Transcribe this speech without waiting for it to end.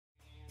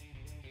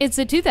It's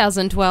a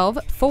 2012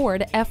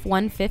 Ford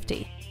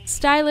F-150.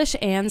 Stylish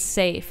and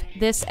safe,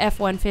 this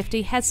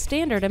F-150 has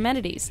standard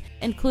amenities,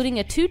 including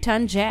a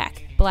 2-ton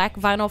jack, black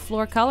vinyl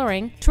floor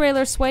coloring,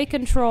 trailer sway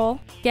control,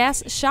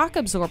 gas shock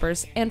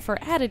absorbers, and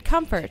for added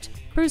comfort,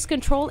 cruise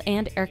control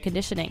and air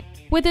conditioning.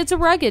 With its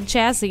rugged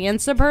chassis and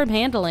superb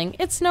handling,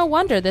 it's no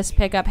wonder this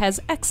pickup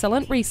has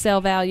excellent resale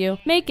value.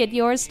 Make it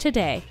yours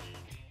today.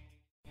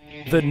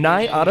 The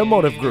Nye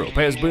Automotive Group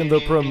has been the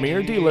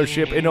premier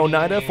dealership in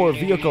Oneida for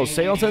vehicle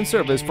sales and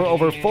service for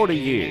over 40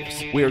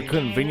 years. We are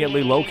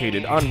conveniently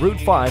located on Route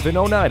 5 in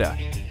Oneida.